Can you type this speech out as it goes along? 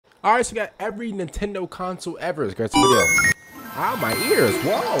Alright, so we got every Nintendo console ever. Let's get to the video. Ow, my ears.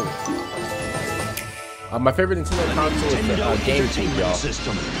 Whoa. My favorite Nintendo console is the GameCube, y'all.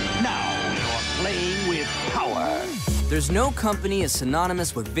 Now you're playing with power. There's no company as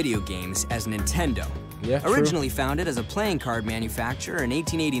synonymous with video games as Nintendo. Yeah, Originally founded as a playing card manufacturer in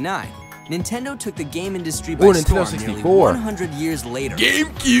 1889, Nintendo took the game industry by storm nearly 100 years later.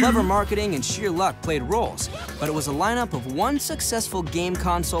 GameCube! Clever marketing and sheer luck played roles, but it was a lineup of one successful game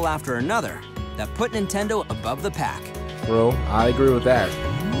console after another that put Nintendo above the pack. Bro, I agree with that.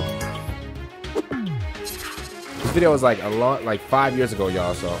 This video was like 5 years ago,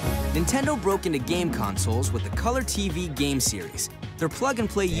 y'all, so. Nintendo broke into game consoles with the Color TV game series. They're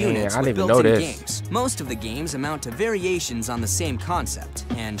plug-and-play units with built-in games. Most of the games amount to variations on the same concept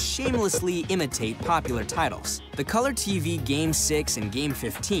and shamelessly imitate popular titles. The Color TV Game 6 and Game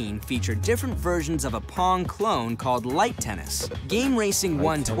 15 feature different versions of a Pong clone called Light Tennis. Game Racing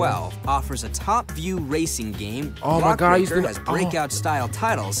 112 offers a top-view racing game. Oh my God, has breakout-style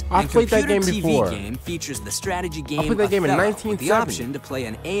titles. I played that game Computer before. TV game features the strategy game I played that game in Othello, 1970. with the option to play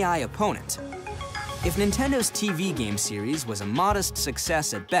an AI opponent. If Nintendo's TV game series was a modest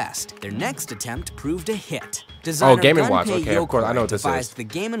success at best, their next attempt proved a hit. Designer Game & Watch. Gunpei Okay, of course, I know what this devised is. the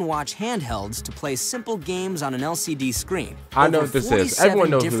Game & Watch handhelds to play simple games on an LCD screen. I know what this is. Everyone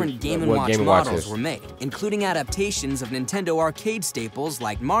knows different Game & what Watch Game & Watch models is. were made, including adaptations of Nintendo arcade staples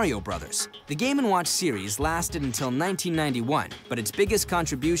like Mario Brothers. The Game & Watch series lasted until 1991, but its biggest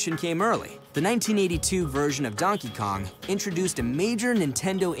contribution came early. The 1982 version of Donkey Kong introduced a major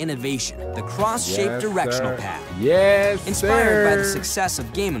Nintendo innovation, the cross-shaped directional pad. Yes, Inspired by the success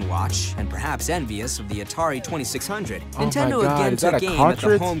of Game & Watch, and perhaps envious of the Atari 2600, Nintendo again took aim at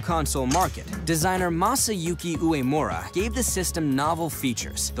the home console market. Designer Masayuki Uemura gave the system novel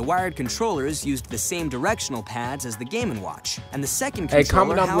features. The wired controllers used the same directional pads as the Game & Watch, and the second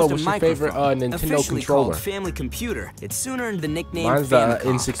controller housed a microphone. Officially called Family Computer, it soon earned the nickname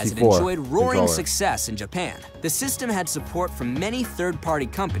Famicom, as it enjoyed roaring success in Japan. The system had support from many third-party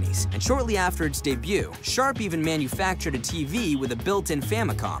companies, and shortly after its debut, Sharp even manufactured a TV with a built-in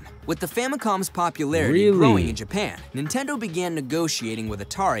Famicom. With the Famicom's popularity growing in Japan, Nintendo began negotiating with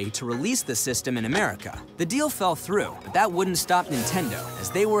Atari to release the system in America. The deal fell through, but that wouldn't stop Nintendo, as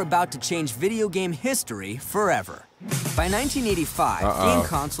they were about to change video game history forever. By 1985, game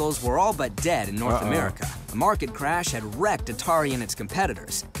consoles were all but dead in North America. A market crash had wrecked Atari and its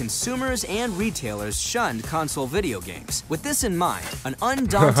competitors. Consumers and retailers shunned console video games. With this in mind, an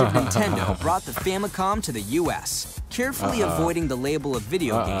undaunted Nintendo brought the Famicom to the US. Carefully avoiding the label of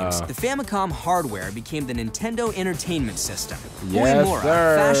video games, the Famicom hardware became the Nintendo Entertainment System. Uemura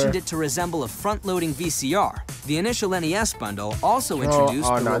fashioned it to resemble a front-loading VCR. The initial NES bundle also introduced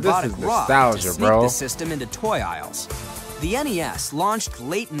the robotic rod to sneak the system into toy aisles. The NES launched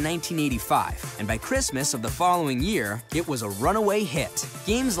late in 1985, and by Christmas of the following year, it was a runaway hit.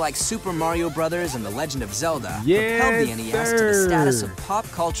 Games like Super Mario Bros. And The Legend of Zelda propelled the NES to the status of pop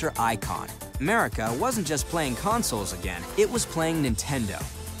culture icon. America wasn't just playing consoles again, it was playing Nintendo.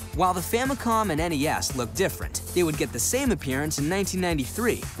 While the Famicom and NES looked different, they would get the same appearance in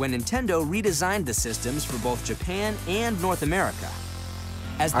 1993, when Nintendo redesigned the systems for both Japan and North America.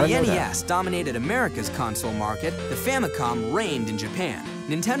 As the NES dominated America's console market, the Famicom reigned in Japan.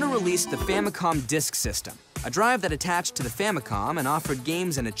 Nintendo released the Famicom Disk System, a drive that attached to the Famicom and offered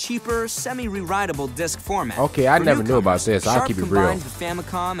games in a cheaper, semi-rewritable disc format. Okay, I never knew about this. I'll keep it real. Sharp combined the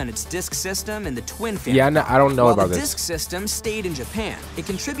Famicom and its disk system in the twin Famicom. Yeah, I don't know about this. While the disk system stayed in Japan, it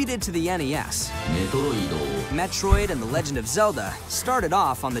contributed to the NES. Metroid and The Legend of Zelda started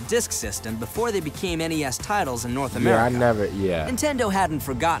off on the disk system before they became NES titles in North America. Nintendo hadn't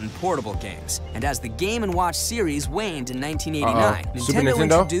forgotten portable games, and as the Game & Watch series waned in 1989, Nintendo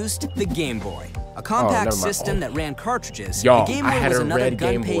introduced the Game Boy. A compact system that ran cartridges, the Game Boy was another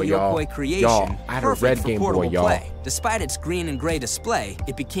Gunpei Yokoi creation, perfect for portable play. Despite its green and gray display,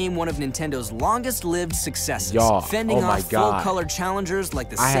 it became one of Nintendo's longest-lived successes, fending off full-color challengers like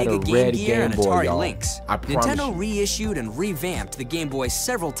the Sega Game Gear and Atari Lynx. Nintendo reissued and revamped the Game Boy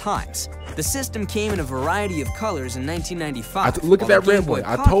several times. The system came in a variety of colors in 1995. Look at that red one.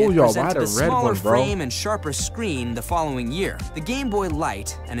 I told y'all, why the red one, bro? Smaller frame and sharper screen the following year. The Game Boy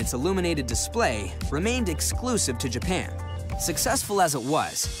Light and its illuminated display remained exclusive to Japan. Successful as it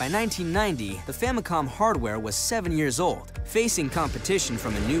was, by 1990, the Famicom hardware was 7 years old. Facing competition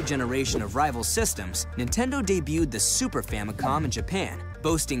from a new generation of rival systems, Nintendo debuted the Super Famicom in Japan,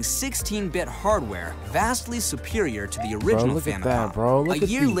 boasting 16-bit hardware vastly superior to the original Famicom. A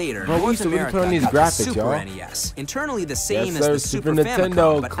year later, North America got the Super NES, internally the same as the Super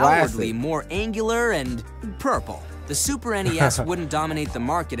Famicom, but outwardly more angular and purple. The Super NES wouldn't dominate the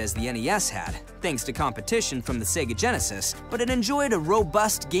market as the NES had, thanks to competition from the Sega Genesis, but it enjoyed a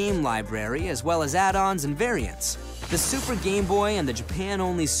robust game library as well as add-ons and variants. The Super Game Boy and the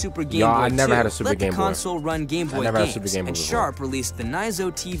Japan-only Super Game Boy 2 let the console run Game Boy games, and Sharp released the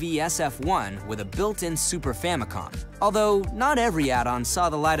Nizo TV SF1 with a built-in Super Famicom. Although, not every add-on saw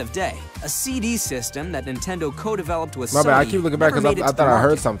the light of day. A CD system that Nintendo co-developed with Sony I keep looking back because I thought I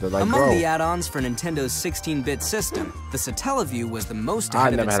heard something. Like, among the add-ons for Nintendo's 16-bit system, the Satellaview was the most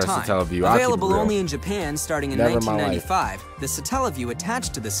ahead of its time. Available only in Japan starting in 1995, the Satellaview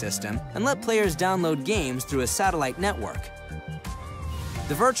attached to the system and let players download games through a satellite network.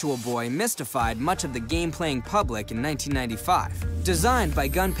 The Virtual Boy mystified much of the game-playing public in 1995. Designed by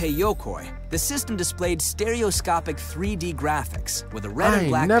Gunpei Yokoi, the system displayed stereoscopic 3D graphics with a red and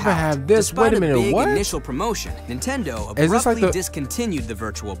black palette. Despite a big initial promotion, Nintendo abruptly discontinued the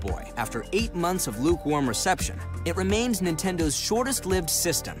Virtual Boy after 8 months of lukewarm reception. It remains Nintendo's shortest-lived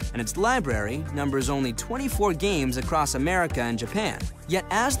system, and its library numbers only 24 games across America and Japan. Yet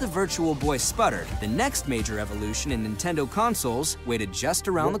as the Virtual Boy sputtered, the next major evolution in Nintendo consoles waited just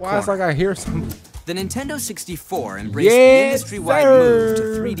around the corner. It's like I hear something. The Nintendo 64 embraced the industry-wide move to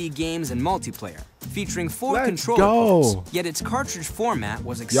 3D games and multiplayer, featuring 4 controller ports. Yet its cartridge format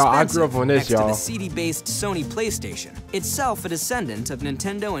was expensive next to the CD-based Sony PlayStation, itself a descendant of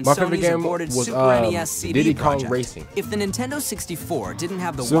Nintendo and Sony's aborted Super NES CD project. If the Nintendo 64 didn't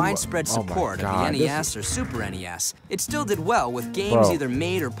have the widespread support of the NES or Super NES, it still did well with games either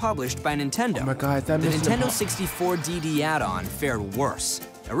made or published by Nintendo. The Nintendo 64 DD add-on fared worse.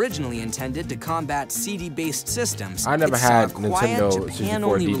 Originally intended to combat CD-based systems, I never had a quiet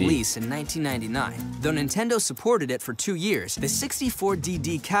Japan-only release in 1999. Though Nintendo supported it for 2 years, the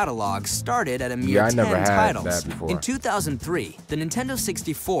 64DD catalog started at a mere 10 titles. In 2003, the Nintendo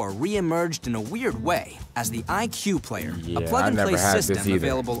 64 re-emerged in a weird way as the iQ Player, a plug-and-play system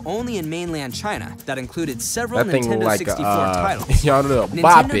available only in mainland China that incled several Nintendo 64 titles.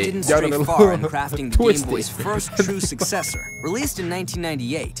 Nintendo didn't stray far in crafting the Game Boy's first true successor. Released in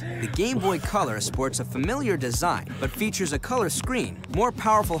 1998, the Game Boy Color sports a familiar design, but features a color screen, more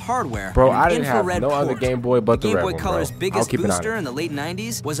powerful hardware, and an infrared port. Other Game Boy but the Game Boy Color's biggest booster in the late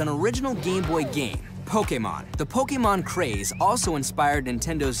 90s was an original Game Boy game, Pokémon. The Pokémon craze also inspired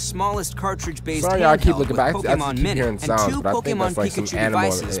Nintendo's smallest cartridge-based handheld with Pokémon Mini, and 2 Pokémon Pikachu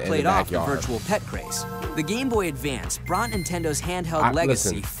devices played off the virtual pet craze. The Game Boy Advance brought Nintendo's handheld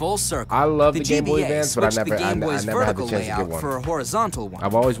legacy full circle. I love the Game Boy GBA Advance, but I the Game Boy's vertical layout for a horizontal one.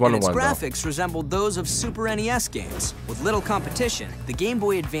 I've always wanted one, its graphics resembled those of Super NES games. With little competition, the Game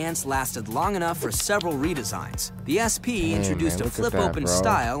Boy Advance lasted long enough for several redesigns. The SP introduced a flip-open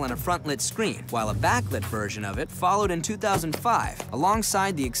style and a front-lit screen, while a backlit version of it followed in 2005,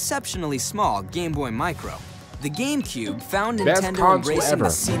 alongside the exceptionally small Game Boy Micro. The GameCube found Nintendo embracing the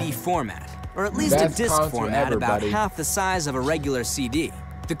CD format, or at least a disc format about half the size of a regular CD.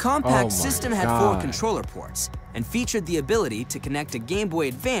 The compact system had 4 controller ports, and featured the ability to connect a Game Boy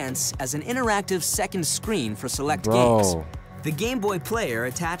Advance as an interactive second screen for select games. The Game Boy Player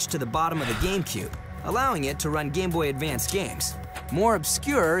attached to the bottom of the GameCube, allowing it to run Game Boy Advance games. More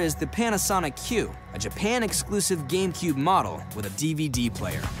obscure is the Panasonic Q, a Japan-exclusive GameCube model with a DVD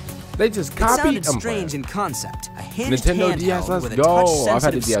player. They just copied it sounded strange in concept, a hinged handheld with a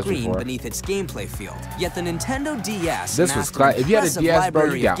touch-sensitive screen beneath its gameplay field. Yet the Nintendo DS masked an impressive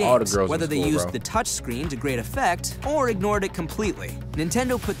library of games, whether they used the touch screen to great effect or ignored it completely.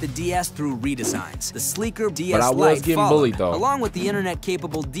 Nintendo put the DS through redesigns. The sleeker DS Lite followed, along with the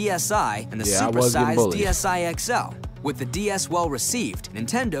internet-capable DSi and the supersized DSi XL. With the DS well received,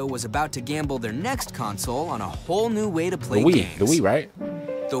 Nintendo was about to gamble their next console on a whole new way to play games. The Wii, right?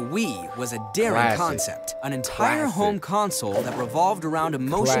 The Wii was a daring concept, an entire home console that revolved around a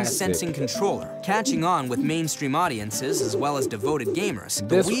motion-sensing controller, catching on with mainstream audiences as well as devoted gamers.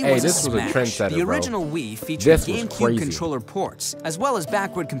 The Wii was a smash. The original Wii featured GameCube controller ports, as well as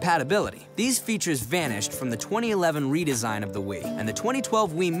backward compatibility. These features vanished from the 2011 redesign of the Wii, and the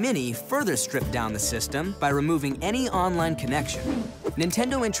 2012 Wii Mini further stripped down the system by removing any online connection.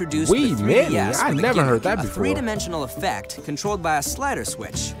 Nintendo introduced the 3DS I never heard that before. A three-dimensional effect controlled by a slider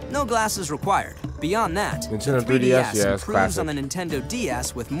switch. No glasses required. Beyond that, Nintendo the 3DS improves classic. on the Nintendo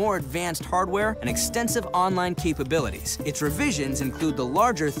DS with more advanced hardware and extensive online capabilities. Its revisions include the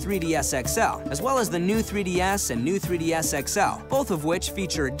larger 3DS XL, as well as the new 3DS and new 3DS XL, both of which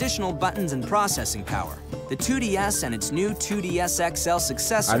feature additional buttons and processing power. The 2DS and its new 2DS XL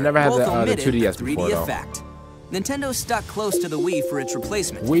successor both omitted the 3D effect. Nintendo stuck close to the Wii for its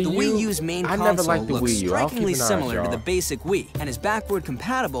replacement. Wii the U? Wii U's main I never console liked the looks Wii U. I'll strikingly keep an eye on similar to y'all. the basic Wii and is backward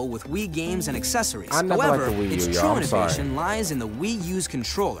compatible with Wii games and accessories. I never However, liked the Wii U, its y'all. true I'm sorry. innovation lies in the Wii U's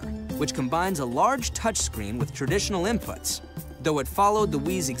controller, which combines a large touchscreen with traditional inputs. Though it followed the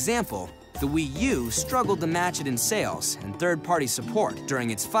Wii's example, the Wii U struggled to match it in sales and third-party support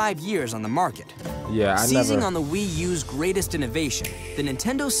during its 5 years on the market. Yeah, Seizing on the Wii U's greatest innovation, the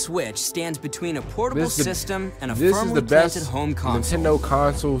Nintendo Switch stands between a portable system and a firmly planted home console. Nintendo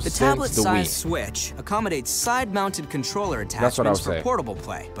console The since tablet-sized the Wii. Switch accommodates side-mounted controller attachments for saying. portable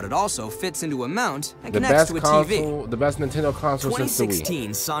play, but it also fits into a mount and connects to a TV. The best Nintendo console since the Wii.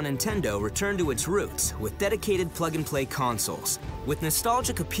 2016 saw Nintendo return to its roots with dedicated plug-and-play consoles. With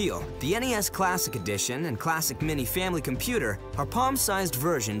nostalgic appeal, the NES Classic Edition and Classic Mini Family Computer are palm-sized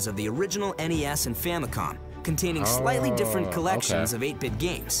versions of the original NES and Famicom, containing slightly different collections of 8-bit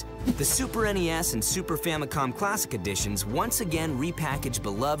games. The Super NES and Super Famicom Classic Editions once again repackage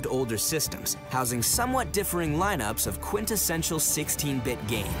beloved older systems, housing somewhat differing lineups of quintessential 16-bit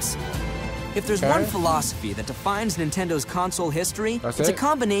games. If there's one philosophy that defines Nintendo's console history, it's a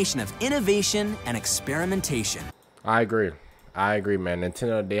combination of innovation and experimentation. I agree, man.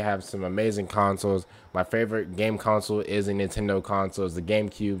 Nintendo, they have some amazing consoles. My favorite game console is a Nintendo console, it's the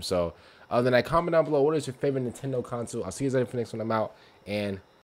GameCube. So other than that, comment down below, what is your favorite Nintendo console? I'll see you guys for the next one. I'm out, and